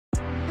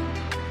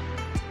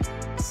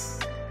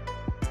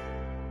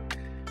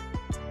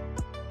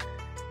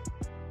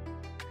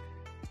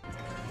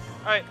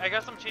Alright, I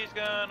got some cheese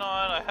going on.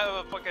 I have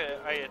a fucking.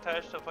 I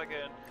attached a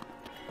fucking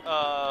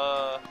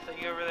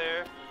thing over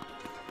there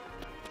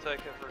so I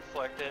can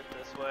reflect it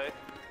this way.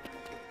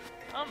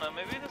 I don't know,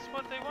 maybe this is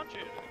what they want you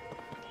to do.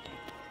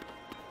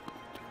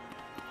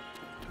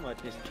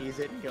 What, just cheese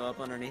it and go up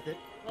underneath it?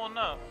 Well,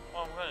 no.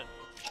 Well, I'm gonna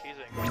cheese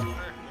it and go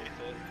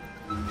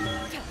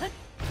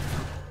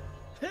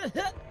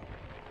underneath it.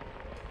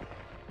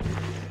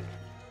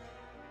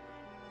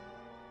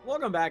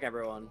 Welcome back,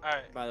 everyone.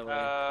 Alright. By the way.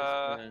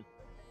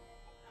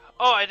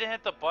 Oh, I didn't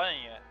hit the button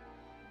yet.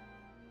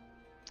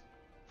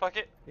 Fuck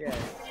it. Yeah.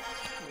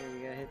 Yeah,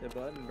 you gotta hit the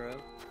button,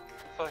 bro.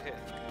 Fuck it.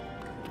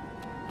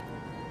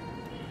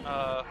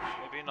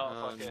 Maybe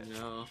not. Fuck it.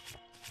 No.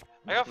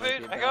 I got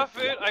food. I got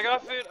food. I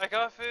got food. I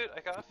got food. I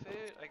got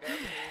food. I got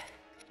food.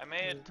 I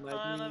made a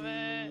ton of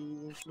it.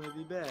 This might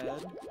be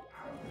bad.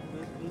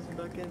 This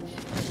fucking.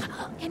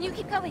 Can you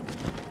keep going?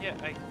 Yeah,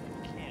 I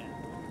can.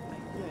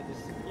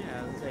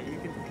 I was saying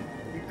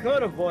you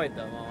could avoid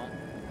them all.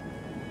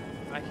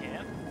 I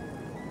can.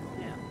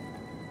 Yeah.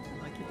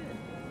 Like you did.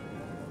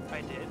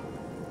 I did.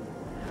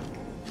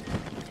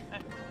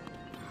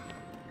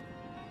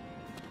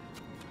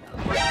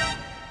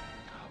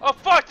 Oh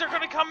fuck! They're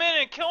gonna come in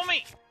and kill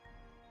me.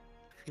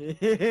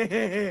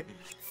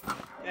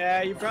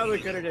 Yeah, you probably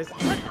could have just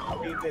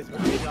beat this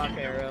with the shock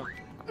arrow,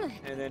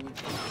 and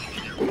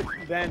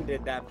then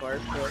did that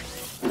part. But...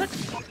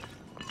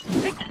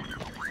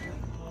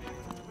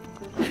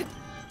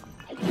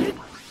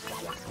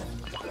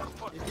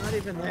 He's not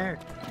even there.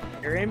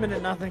 You're aiming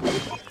at nothing.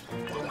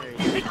 There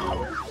you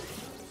go.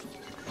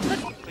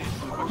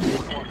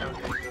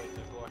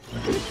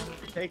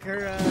 Take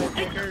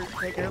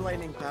her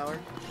lightning power.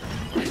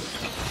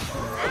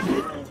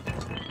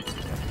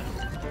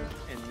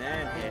 And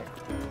then hit.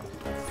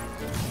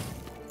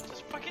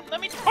 Just fucking let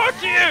me talk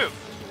to you!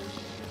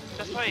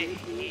 Just by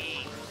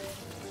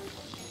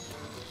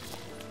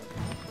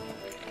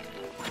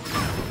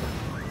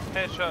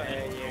headshot.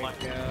 There you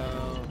go.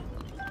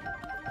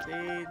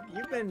 See,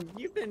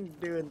 you've been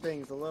doing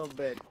things a little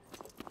bit.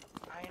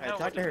 I know.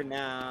 Talk to her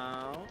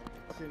now,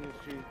 as soon as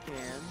you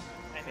can.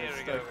 I need her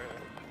to go over here.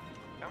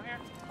 Come here.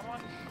 Come on.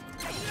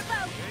 There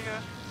you go.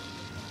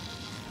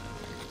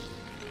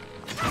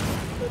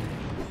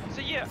 So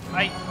yeah,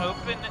 I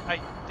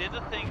did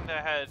the thing that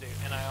I had to do,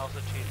 and I also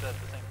cheated at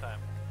the same time.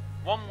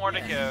 One more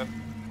to go.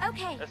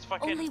 Okay. Let's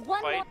fucking only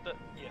one fight more.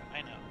 the. Yeah,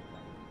 I know.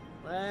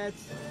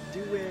 Let's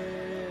do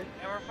it.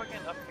 And we're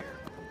fucking up here.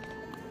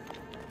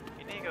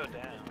 You need to go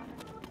down.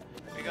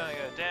 You're gonna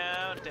go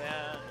down,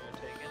 down. You're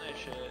taking a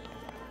shit.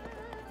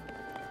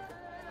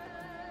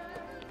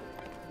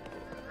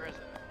 Where is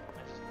it? I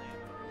just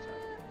named it.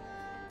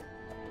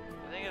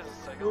 I think it's the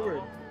second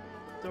level.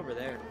 It's over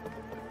there.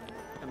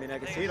 I mean, I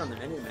can see it on the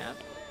mini map.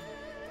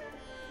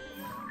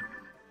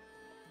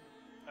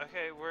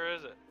 Okay, where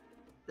is it?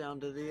 Down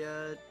to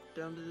the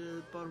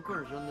bottom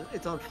corner.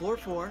 It's on floor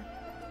 4.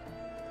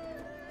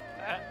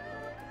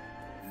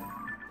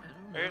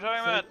 Are you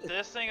talking about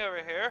this thing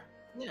over here?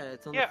 Yeah,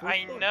 it's on the fourth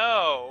I floor.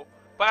 know.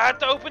 But I have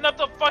to open up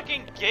the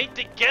fucking gate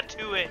to get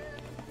to it.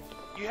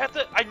 You have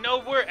to. I know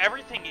where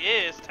everything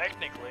is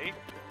technically.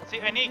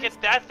 See, I need to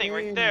get that thing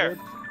right there.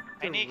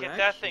 I need to get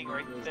that thing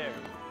right there.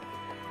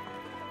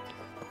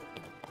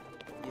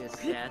 You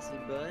sassy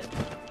butt.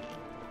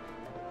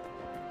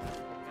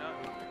 No,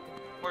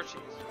 more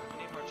cheese. I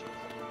need more cheese.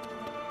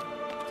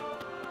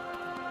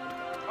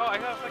 Oh, I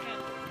got a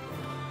fucking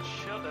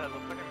shield that has a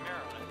fucking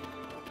mirror on it.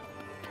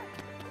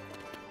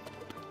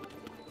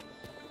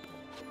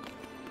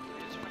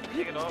 You just fucking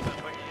take it off and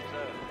fucking use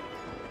that.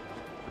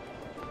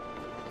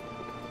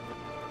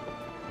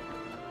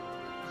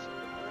 So,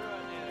 where do I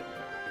need it?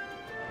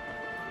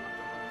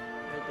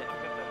 Right there.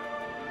 I'll get that.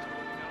 That's where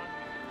we're going.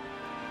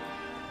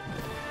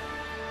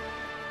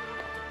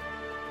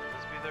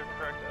 Must be the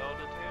correct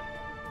altitude.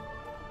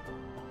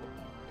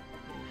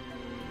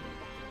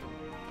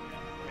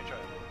 Let me try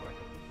it real quick.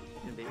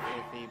 It's gonna be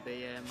iffy, but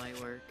yeah, it might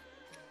work.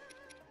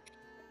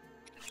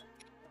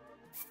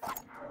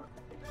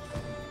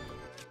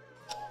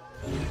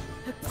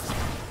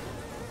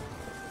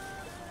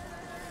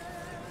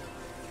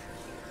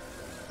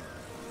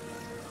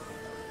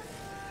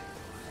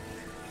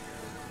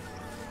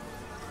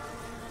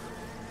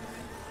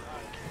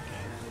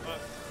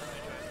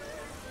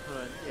 Hold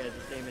on, yeah,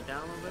 just aim it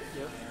down a little bit.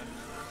 Yep.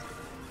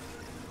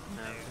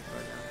 No, too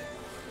far down.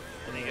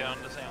 And you get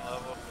on the same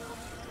level.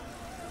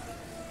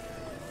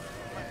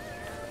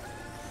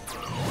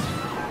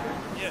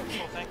 Yeah,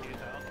 cool, thank you,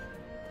 Tal.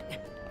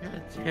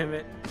 God damn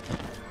it.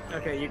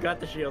 Okay, you got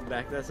the shield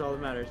back, that's all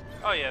that matters.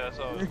 Oh yeah, that's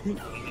all.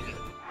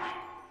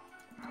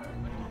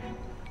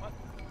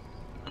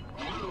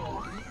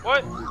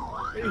 What?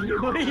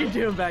 What are you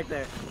doing back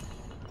there?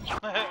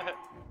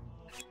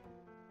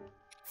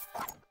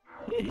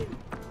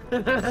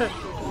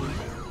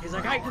 He's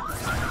like, I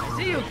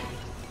see you!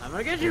 I'm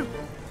gonna get you!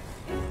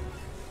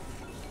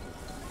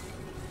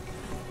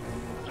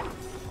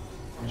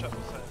 Watch out,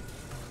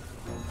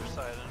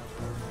 Poseidon.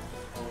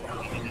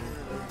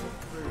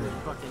 Whatever the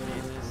fucking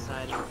name is,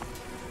 Poseidon.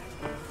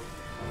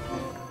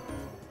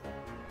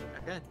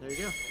 There you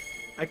go.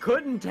 I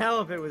couldn't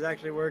tell if it was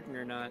actually working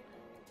or not.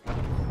 I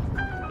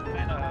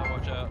know how to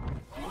watch out.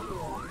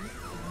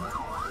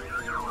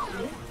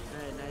 Alright,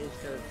 now you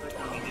just gotta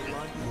fucking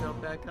launch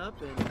yourself back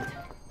up and...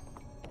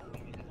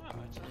 Oh,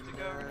 I just have to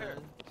go over here.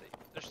 See,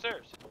 there's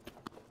stairs.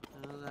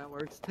 That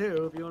works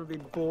too, if you want to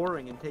be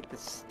boring and take the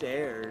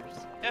stairs.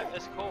 Yeah,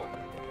 it's cool.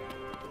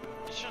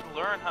 You should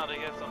learn how to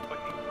get some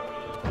fucking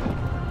credit.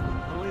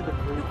 Only the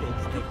blue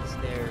kids take the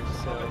stairs,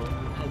 so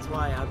that's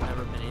why I've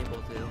never been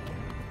able to.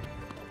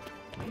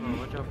 Oh,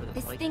 watch out for the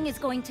This flight. thing is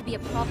going to be a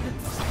problem.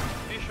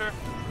 Are you sure?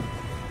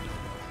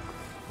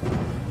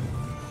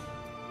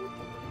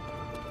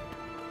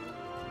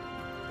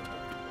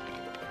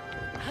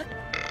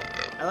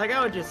 I like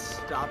how it just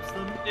stops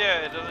them. Yeah,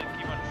 it doesn't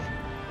keep on.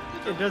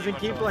 It doesn't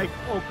keep on. like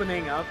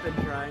opening up and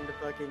trying to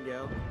fucking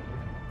go.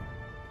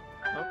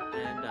 Oh,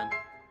 and done.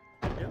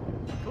 Yep.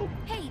 Cool.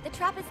 Hey, the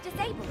trap is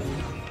disabled.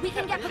 We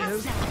can get No,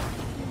 past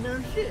now.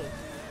 no shit.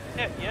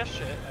 Yeah, yes,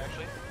 shit,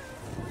 actually.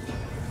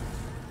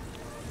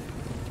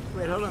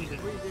 Wait, hold on.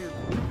 Before you do,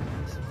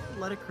 just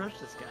let it crush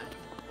this guy.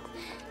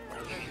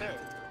 Right there.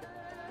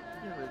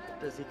 Yeah,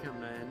 but does he come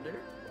to ender?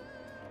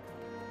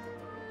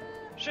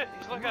 Shit,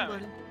 he's Come looking on, at me.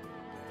 buddy.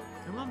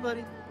 Come on,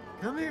 buddy.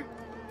 Come here.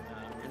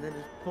 And then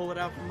just pull it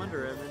out from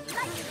under him and just...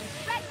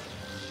 Right.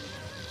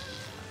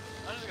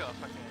 I'm just gonna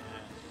fucking.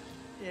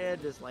 Yeah,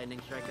 just lightning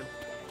strike him.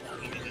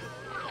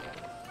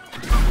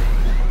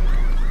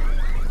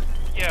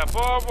 Yeah,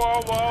 whoa,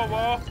 whoa, whoa,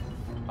 whoa.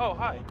 Oh,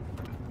 hi.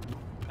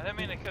 I didn't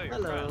mean to kill your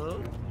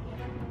Hello. friend.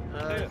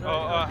 Sorry,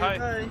 Oh, okay, hi.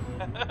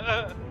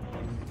 bye.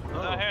 He's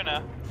not here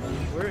now.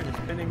 We're in a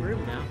spinning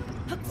room now.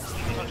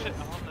 Oh shit,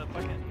 I'm on the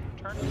fucking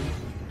turn.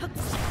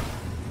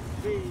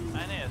 Whee.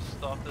 I need to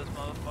stop this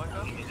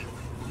motherfucker.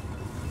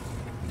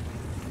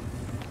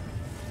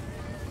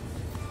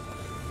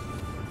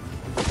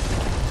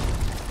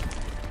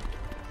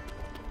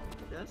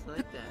 Just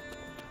like that.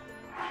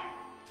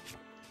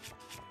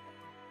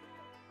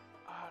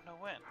 Oh, no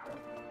win.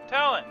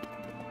 Talon!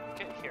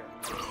 Get here.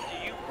 Do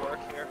you work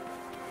here?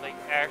 Like,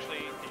 actually,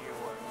 do you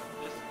work?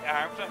 This,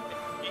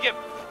 you get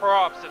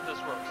props if this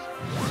works.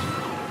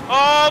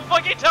 Oh,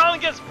 fucking Talon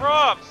gets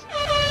props!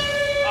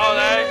 Oh,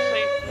 that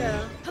actually...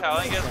 Yeah.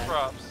 Talon makes gets sense.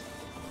 props.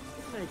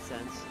 Makes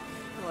sense.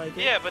 I like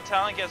it. Yeah, but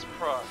Talon gets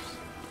props.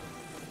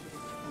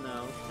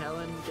 No,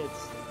 Talon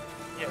gets...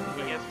 Yeah,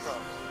 he gets Wins.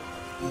 props.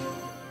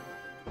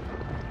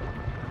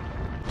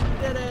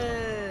 Did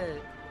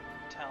it!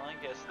 Talon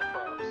gets the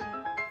props.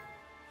 No,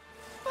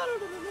 I don't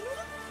think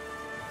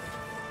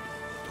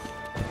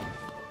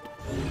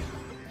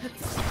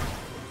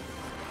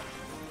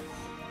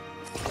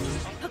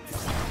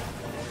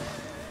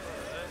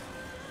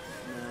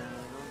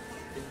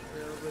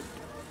so, but...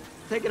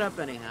 Take it up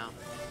anyhow.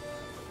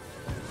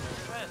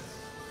 Yes.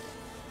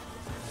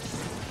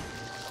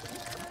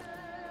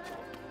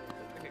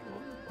 Okay, What cool.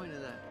 was the point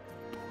of that?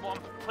 Well,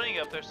 I'm putting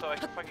it up there so I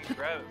can fucking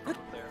grab it from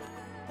up there.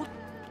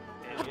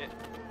 Idiot.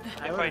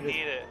 I If I would've need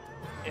just- it.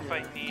 If I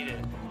Yeah. need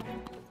it.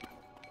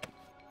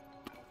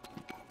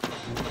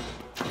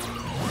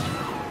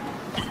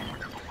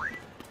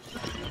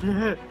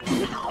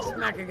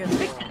 Smack against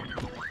the wall.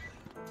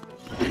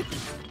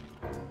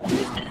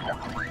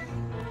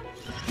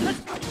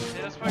 See,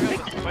 that's why I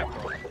got the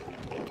spike roll.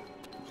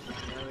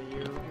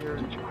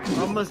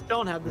 You almost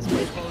don't have this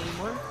baseball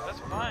anymore. That's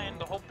fine.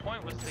 The whole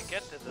point was to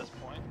get to this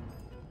point.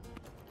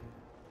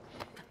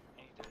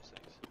 I need those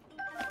things.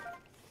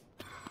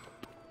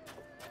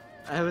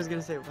 I was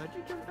gonna say, why'd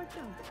you jump back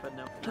down? But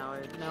no,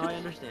 now I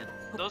understand.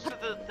 Those are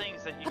the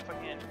things that you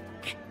fucking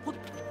put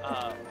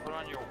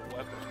on your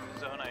weapon,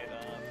 zonite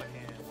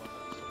fucking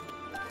weapons.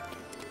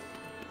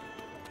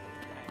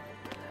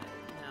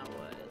 Now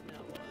what?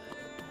 Now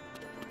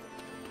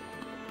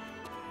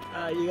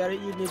what?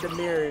 You need the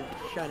mirror and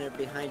shine it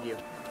behind you.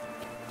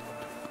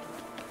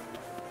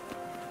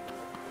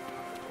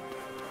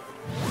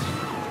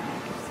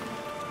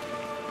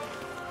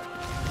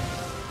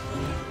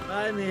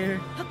 Bye, mirror.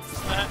 And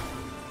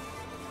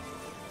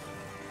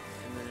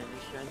then it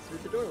just shines through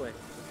the doorway.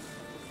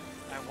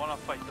 I want to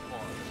fight the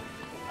boss.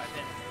 I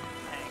didn't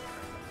hang.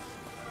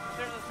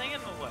 There's a thing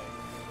in the way.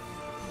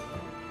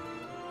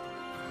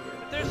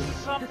 But there's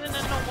something in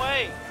the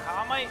way.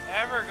 How am I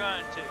ever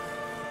going to?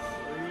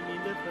 Or you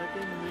need to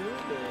fucking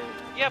move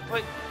it. Yeah,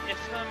 but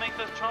it's gonna make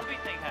the chompy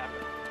thing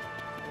happen.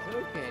 It's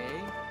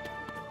okay.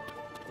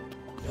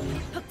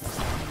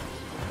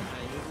 I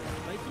use the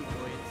spiky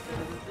boy instead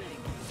of the thing.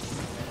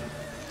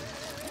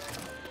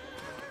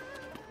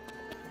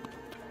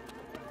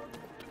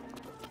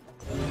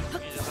 You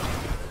just have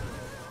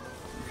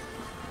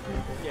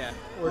Yeah,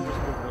 or just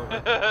move it over.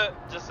 to-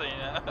 just so you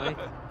know.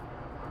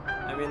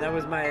 I mean, that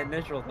was my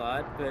initial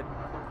thought, but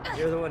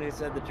you're the one who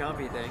said the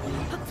chompy thing.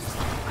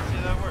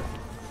 See that work?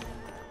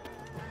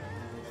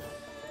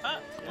 Ah,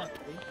 Yeah, look,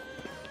 see?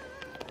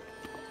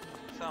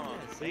 some Yeah,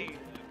 of see? me.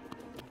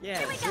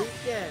 Yeah, see?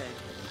 Yeah.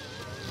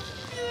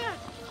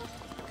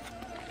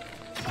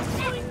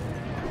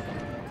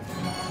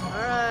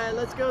 Alright,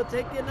 let's go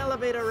take an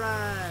elevator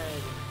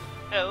ride.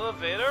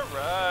 Elevator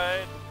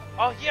ride.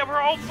 Oh yeah, we're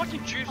all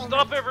fucking juiced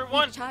up,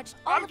 everyone. We've charged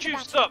all I'm of the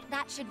juiced batteries. up.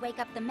 That should wake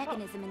up the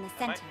mechanism in the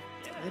center.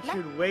 It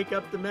should wake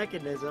up the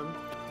mechanism,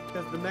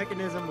 because the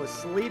mechanism was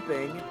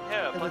sleeping.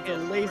 Yeah, Because it's a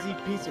lazy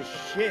piece of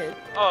shit.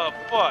 Oh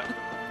fuck!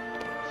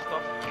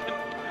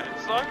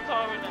 Stop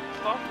talking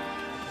about.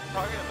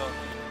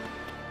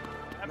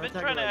 I've been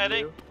trying to edit.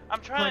 You.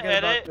 I'm trying to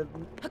edit.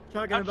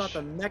 Talking about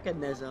the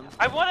mechanism.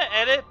 I want to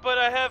edit, but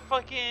I have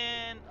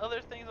fucking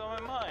other things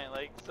on my mind,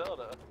 like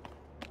Zelda.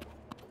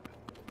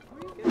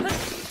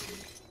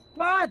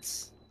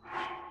 Pots!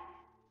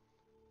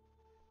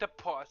 The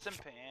pots and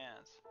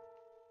pans.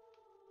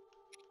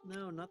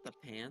 No, not the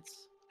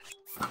pants.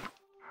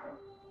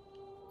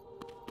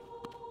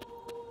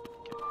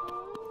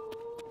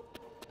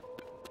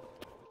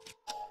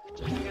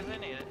 Just because I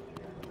need it.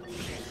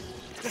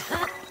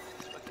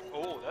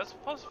 Oh, that's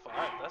 +5.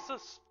 That's a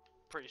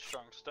pretty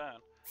strong stone.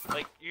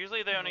 Like,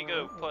 usually they only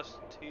go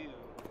 +2,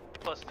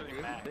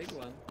 +3 max. Big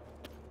one.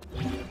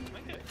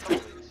 Make it a couple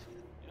of these.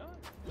 You know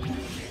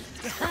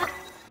what?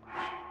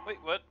 Wait,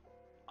 what?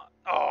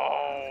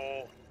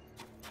 Oh!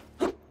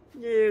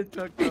 You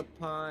took the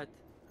pot.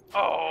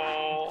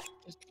 Oh!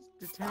 Just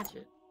detach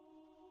it.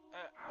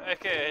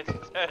 Okay, I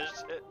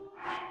detached it.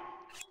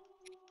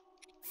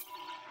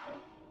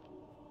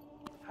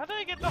 How did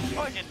I get the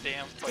fucking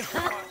damn fucking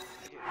pot?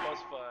 I get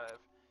 +5.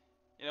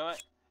 You know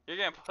what? You're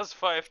getting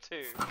 +5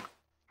 too.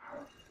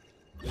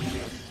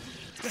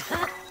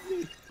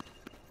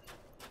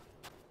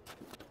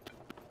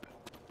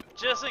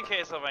 Just in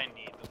case if I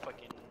need the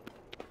fucking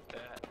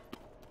that.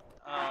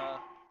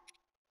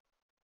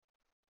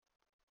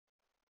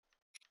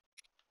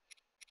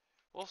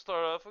 We'll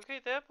start off. Okay,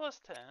 they have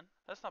 +10.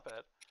 That's not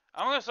bad.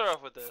 I'm gonna start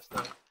off with this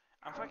though.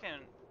 I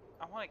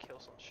want to kill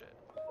some shit.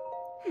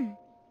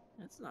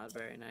 That's not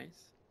very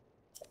nice.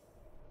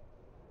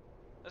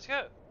 Let's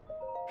go.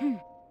 Yeah,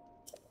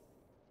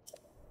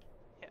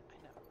 I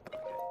know.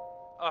 Okay.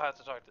 I'll have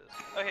to talk to this.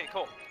 Okay,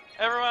 cool.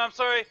 Everyone, I'm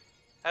sorry.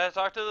 I had to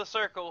talk to the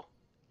circle.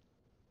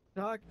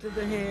 Talk to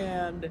the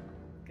hand,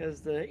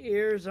 because the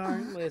ears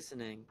aren't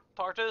listening.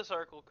 Talk to the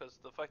circle, because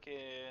the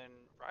fucking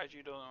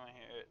Raiju don't want to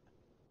hear it.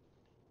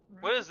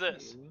 What is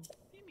this?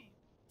 What do you mean?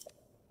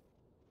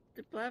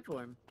 The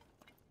platform.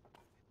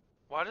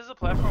 Why does the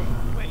platform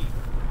wait?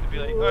 To be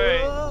like,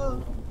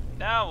 alright,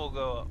 now we'll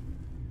go up.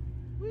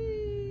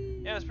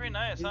 Whee! Yeah, it's pretty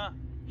nice, huh?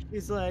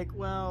 He's like,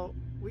 well,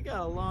 we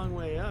got a long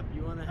way up.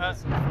 You want to have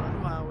some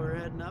fun while we're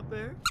heading up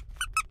there?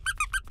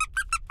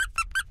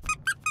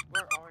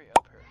 Where are we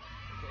up here?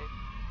 Okay.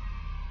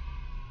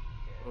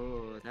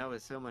 Oh, that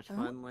was so much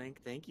fun,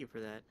 Link. Thank you for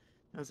that.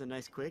 That was a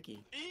nice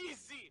quickie.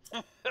 Easy!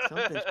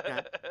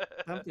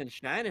 Something's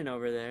shining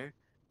over there.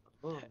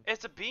 Oh.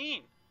 It's a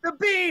bean! The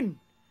bean!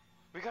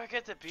 We gotta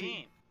get the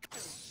bean!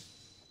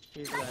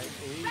 She's like, oh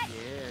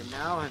yeah,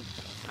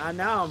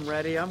 now I'm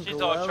ready. I'm She's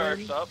glowing. all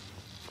charged up.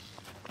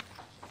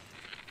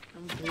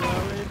 I'm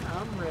glowing.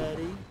 I'm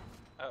ready.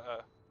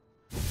 Uh-oh.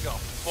 Go,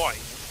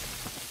 fight!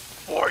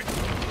 Fight!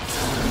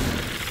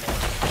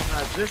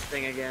 It's this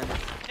thing again.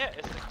 Yeah,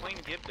 it's the Queen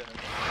Gibda.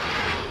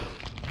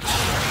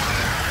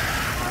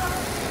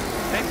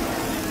 Hey,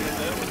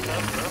 what's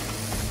up, bro?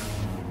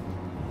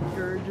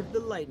 Scourge of the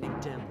Lightning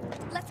Temple.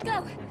 Let's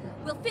go.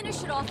 We'll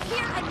finish it off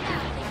here and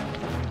now.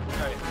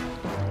 Alright.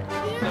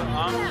 So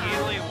I'm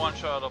easily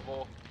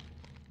one-shottable.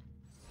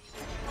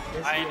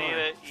 Yes, I you need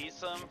are. to eat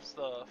some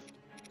stuff.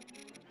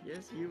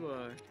 Yes, you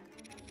are.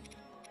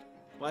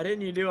 Why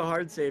didn't you do a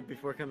hard save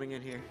before coming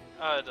in here?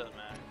 Oh, it doesn't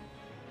matter.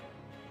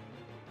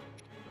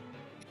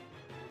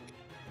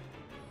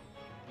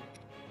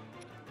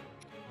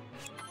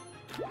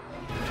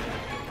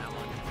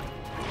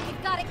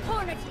 We've got it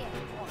cornered here.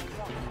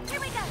 Here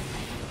we go.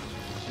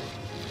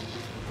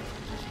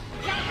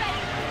 Get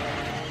ready.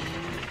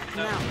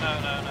 No,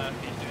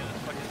 he's doing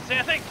this fucking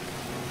sand thing!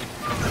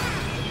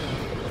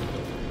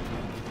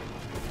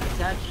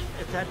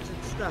 Attach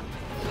its stuff.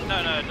 No,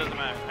 it doesn't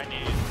matter. I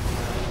need it.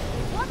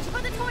 Watch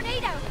for the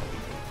tornado. I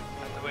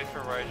have to wait for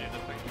Raiju to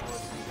fucking do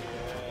it.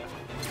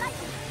 Yeah. Light,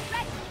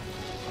 ready.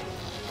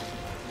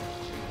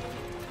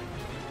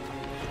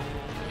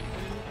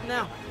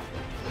 Now.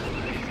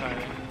 He's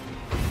hiding.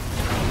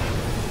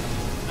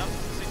 Nope,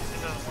 see,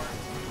 it doesn't work.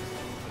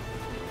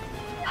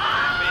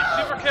 Be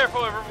super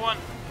careful, everyone!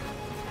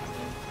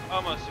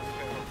 Almost super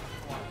careful.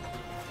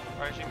 Come on.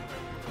 Raiju.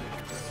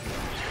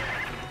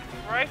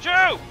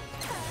 Raiju!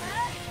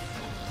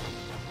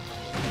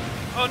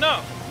 Oh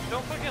no!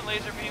 Don't fucking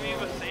laser beam me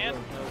with sand.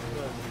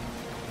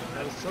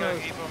 That was Just gotta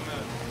close. keep on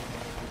moving.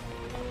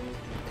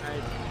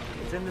 Alright,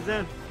 it's in the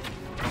zone.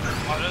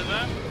 Auto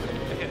zone?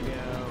 There Okay. you go.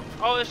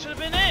 Oh, this should have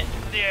been it!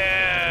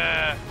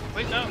 Yeah!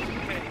 Wait, no.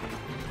 Okay.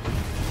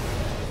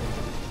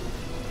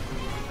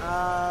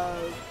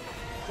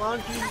 Why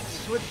don't you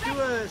switch to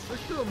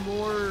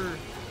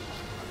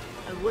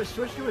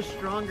a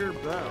stronger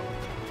bow?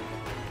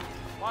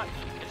 Why? It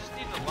just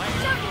needs a line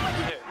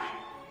there.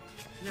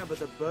 Yeah, but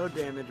the bow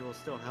damage will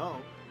still help.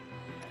 Okay,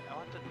 I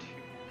want the two.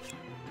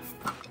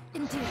 Indeed.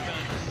 I'm just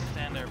gonna just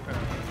stand there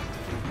paralyzed.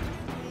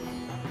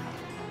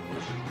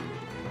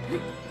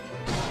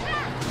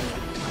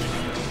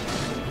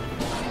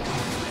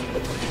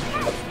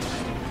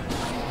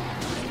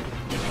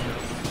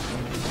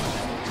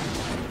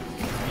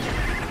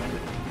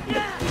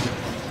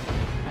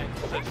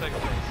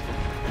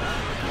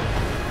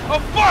 Oh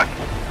fuck!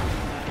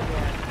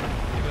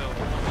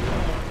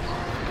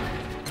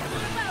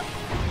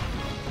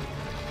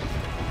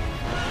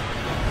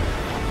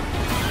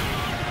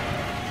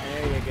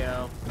 There you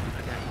go.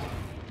 Okay.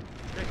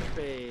 Second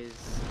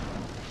phase.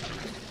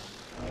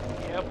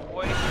 Yeah,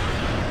 boy.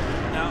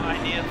 Now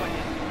I need to fucking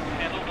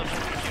handle the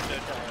Gibdo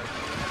tower.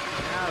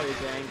 Now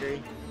he's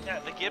angry. Yeah,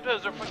 the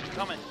Gibdos are fucking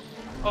coming.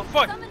 Oh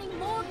fuck! Summoning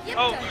more Gibdos.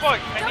 Oh fuck!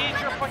 I Don't need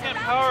let your them fucking surround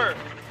power!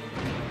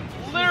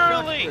 you.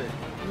 Literally!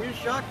 Use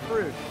shock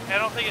fruit. I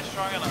don't think it's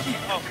strong enough.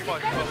 Oh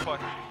fuck, oh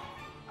fuck.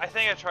 I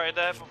think I tried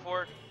that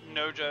before,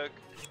 no joke.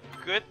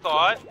 Good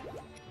thought,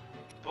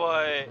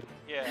 but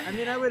yeah. I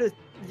mean, I would have.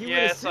 You would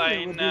Yes, assume I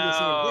it would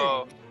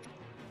know.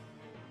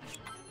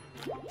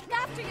 do Look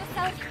after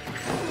yourself.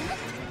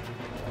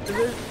 the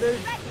same thing.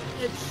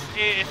 There's,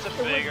 It's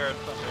a bigger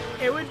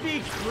thunder. it would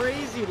be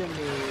crazy to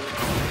me.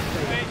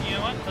 Okay, you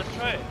know what? Let's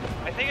try it.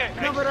 I think I.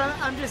 No, but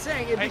I'm just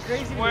saying, it'd be I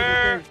crazy to me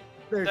swear that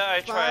there's that I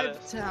tried 5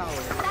 it.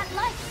 towers. That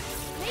light.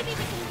 Maybe we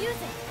can use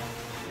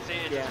it. See,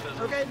 it Yeah. just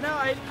doesn't. Okay, no,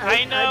 I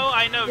I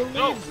know.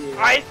 No, believe you.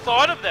 I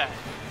thought of that.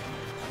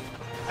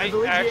 I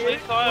believe you. actually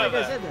thought like of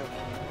that. I said,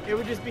 though, it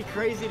would just be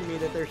crazy to me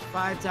that there's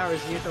 5 towers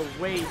and you have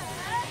to wait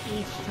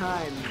each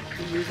time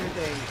to use your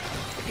thing,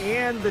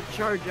 and the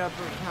charge up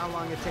of how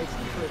long it takes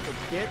for it to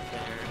get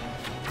there.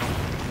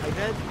 Like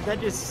that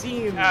just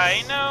seems.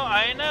 I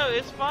know.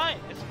 It's fine.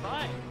 It's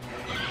fine.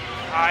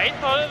 I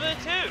thought of it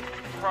too.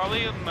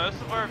 Probably most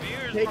of our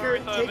viewers Take her,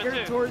 probably thought of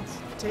it too.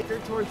 take her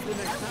towards the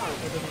next tower.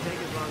 So it doesn't take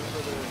as long for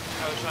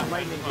I was trying the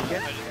lightning to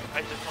get.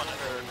 I just wanted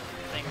her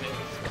thing to.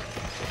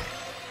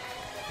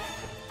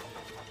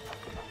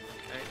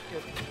 Alright,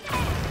 good.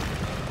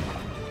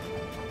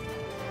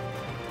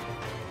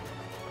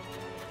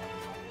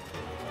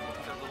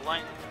 Because the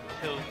lightning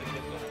kills the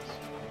Gibdos.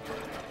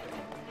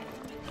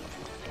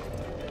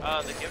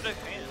 The Gibdo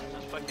queen is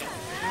just fucking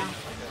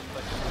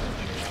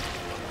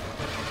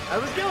I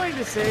was going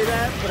to say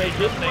that, but I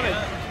didn't want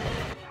to.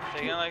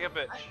 taking it like a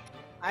bitch.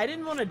 I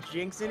didn't want to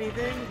jinx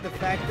anything. The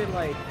fact that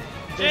like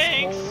this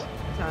Jinx! whole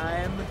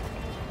time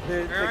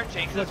the Remember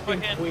Jinx's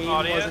fucking fucking queen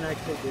audio? wasn't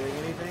actually doing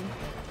anything.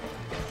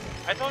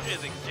 I told you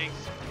the Jinx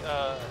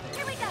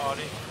Here we go.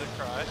 audio, the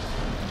cry. I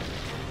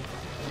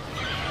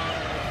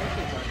think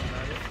we talked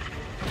about it.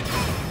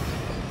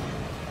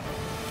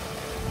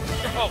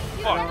 Oh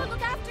You fuck! better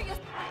look after yourself.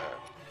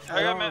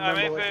 I don't I remember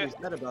made what fa- you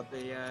said about the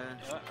Jinx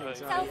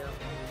yeah. audio.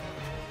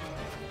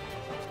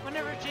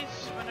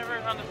 Whenever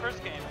on the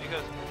first game, it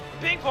goes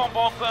bing bong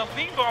bong bong,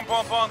 bing bong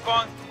bong bong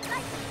bong.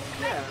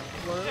 Yeah,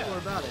 more Yeah.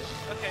 about it.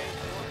 Okay,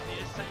 well,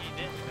 you just said you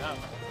didn't know.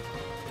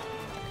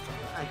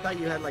 I thought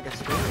you had like a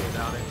story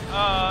about it.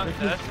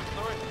 That's the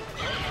story.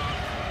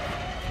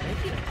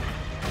 Thank you.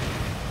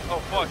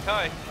 Oh fuck,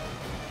 hi.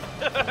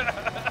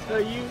 So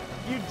you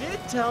did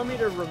tell me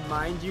to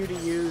remind you to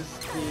use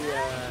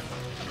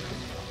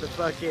the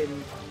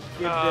fucking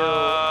Gibdo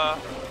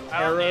I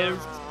don't need it arrows.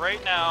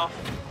 right now.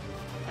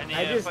 I need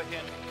I to just- fucking.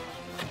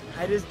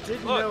 I just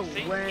didn't Look, know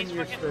see, when he's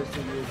you're fucking- supposed to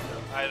use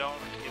them. I don't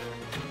either.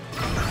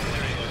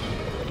 There we go.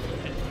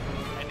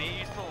 I need to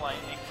use the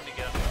lightning to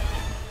get him.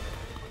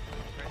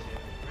 Where's he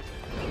at?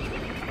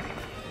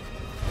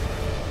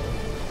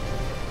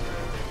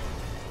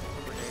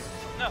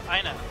 No,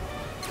 I know.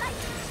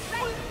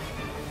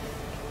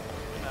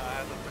 No, I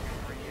have to fucking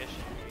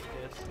reissue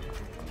this.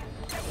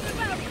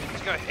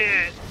 Just got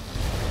hit.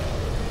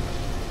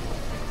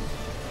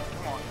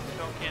 Come on,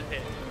 don't get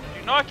hit.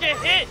 Do not get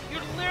hit! You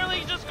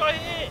literally just got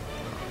hit!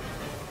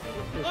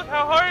 Look,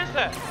 how hard is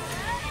that?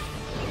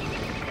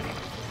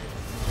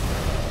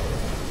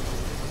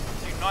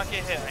 Do not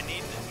get hit. I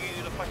need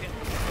you to fucking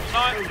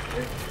not No,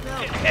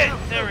 get hit! no,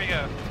 There no. we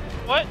go.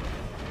 What?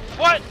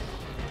 What?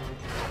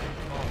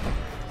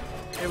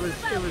 It was.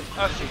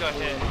 Oh, she got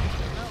hit.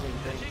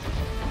 Did she? I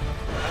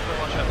have to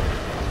watch out.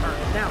 That hurt.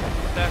 Now.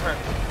 That hurt.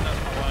 No, I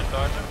want to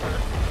dodge him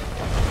first.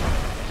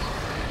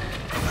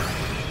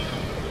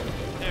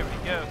 There we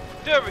go.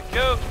 There we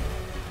go.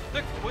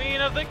 The queen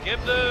of the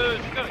Gibdos.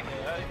 You gotta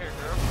get out of here,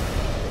 girl.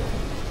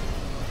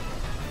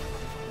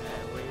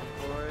 Wait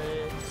for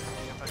it.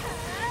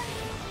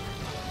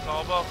 It's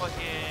all about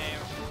fucking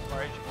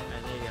right.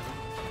 There you go.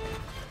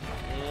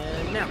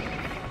 And now.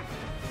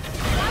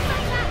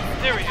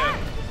 There we go.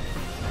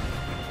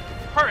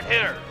 Hard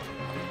hitter.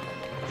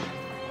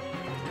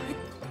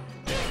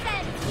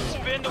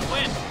 Spin to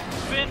win.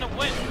 Spin to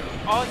win.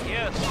 Oh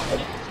yes.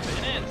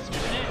 Spin it.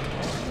 Spin it.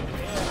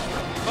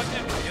 Yeah.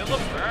 Fucking feel the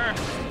burn.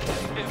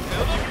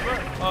 Feel the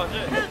burn. Oh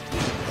shit.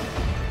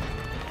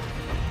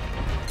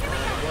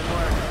 One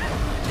more.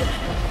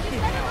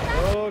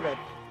 Oh god.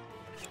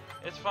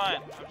 It's fine.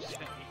 I'm just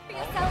gonna eat. For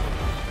yourself.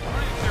 I'm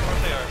not even sure what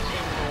they are.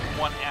 Give me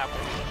one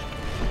apple.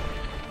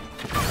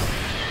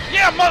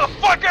 Yeah,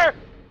 motherfucker!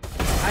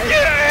 Get out of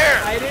here!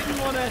 I didn't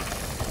want to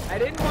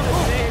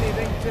say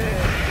anything to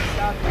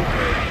stop you,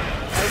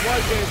 but I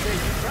was gonna say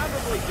you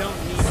probably don't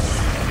need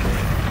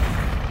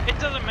it. It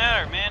doesn't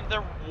matter, man.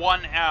 They're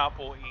one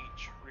apple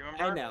each.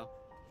 Remember?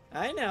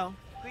 I know.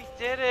 We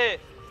did it.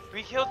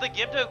 We killed the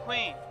Gibdo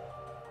Queen.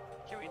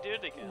 Can we do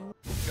it again?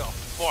 Go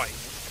fight.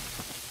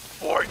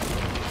 Boy!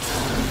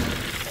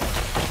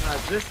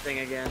 It's this thing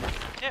again.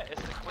 Yeah,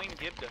 it's the Queen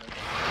Gibdon.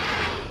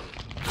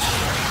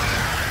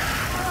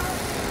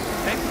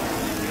 Hey,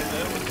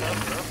 what's up,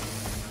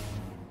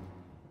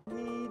 bro?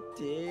 We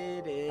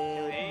did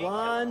it. Hey.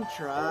 One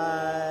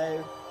try.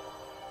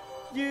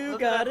 You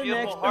Look at got that an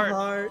beautiful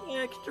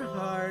extra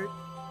heart.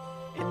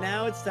 And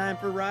now it's time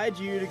for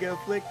Raiju to go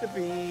flick the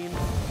bean.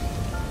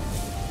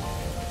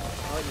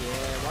 Oh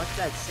yeah, watch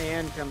that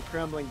sand come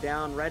crumbling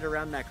down right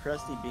around that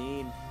crusty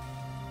bean.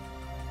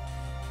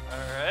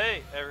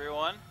 Alright,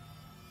 everyone.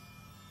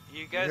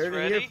 You guys You heard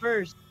ready? it here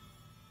first.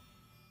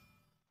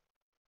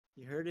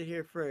 You heard it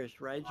here first.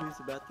 Raiju's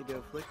about to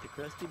go flick the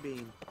crusty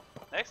bean.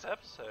 Next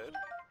episode,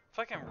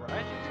 fucking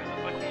Raiju's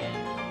gonna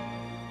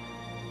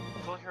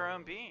fucking flick her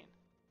own bean.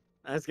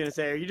 I was gonna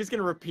say, are you just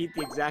gonna repeat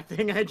the exact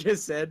thing I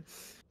just said?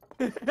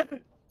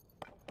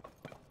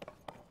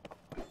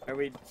 Are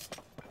we... Do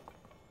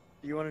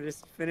you want to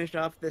just finish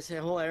off this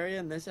whole area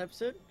in this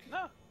episode?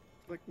 No.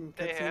 Fucking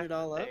cutscene it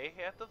all up? They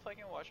have to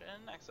fucking watch it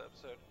in the next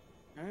episode.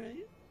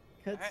 Alright.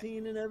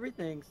 Cutscene and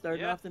everything.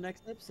 Starting off the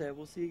next episode.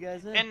 We'll see you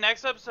guys then. In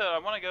next episode, I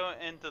want to go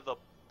into the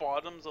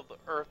bottoms of the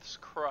Earth's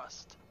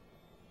crust.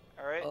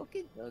 Alright?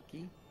 Okie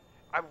dokie.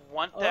 I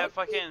want that Okie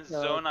fucking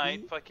dokie.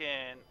 zonite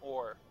fucking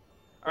ore.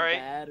 The Alright?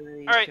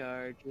 battery Alright.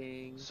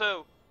 charging.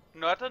 So,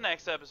 not the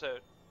next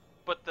episode,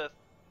 but the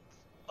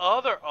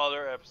other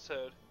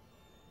episode,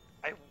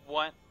 I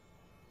want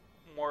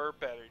more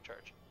battery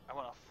charge. I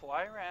want to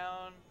fly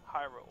around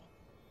Hyrule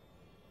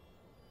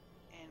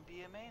and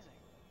be amazing.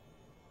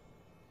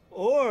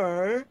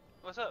 Or...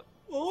 What's up?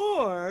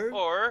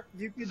 Or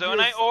you could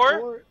zonite just,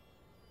 ore?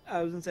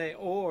 I was gonna say,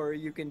 or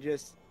you can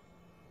just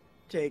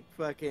take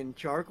fucking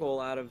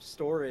charcoal out of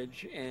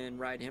storage and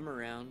ride him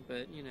around,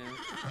 but you know.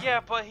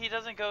 Yeah, but he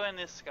doesn't go in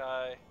this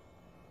sky.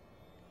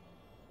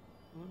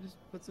 We'll just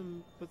put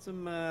some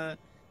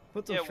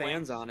fans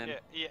wings. on him.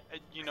 Yeah,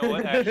 you know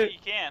what? Actually, you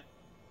can.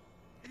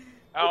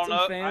 I don't Put some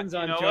know. fans you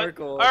on know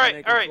charcoal. What? All and right,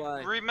 make all him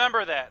right. fly.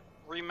 Remember that.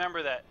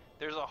 Remember that.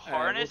 There's a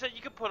harness well- that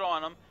you can put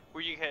on him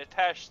where you can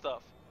attach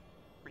stuff.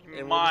 we'll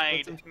just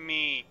Remind put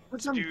me Put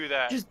to some- do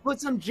that. Just put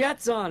some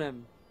jets on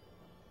him.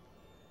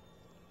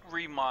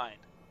 Remind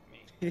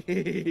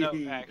me. No,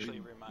 actually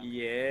remind me.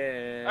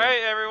 Yeah. All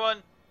right, everyone.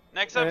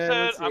 Next All right,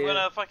 episode, let's I'm see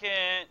gonna fucking.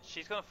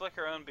 She's gonna flick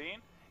her own bean,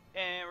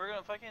 and we're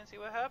gonna fucking see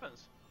what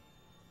happens.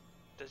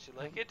 Does she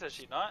like it? Does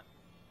she not?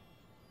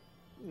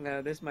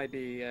 No, this might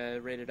be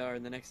rated R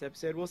in the next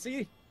episode. We'll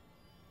see.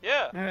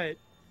 Yeah. All right.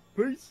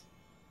 Peace.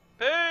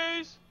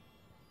 Peace.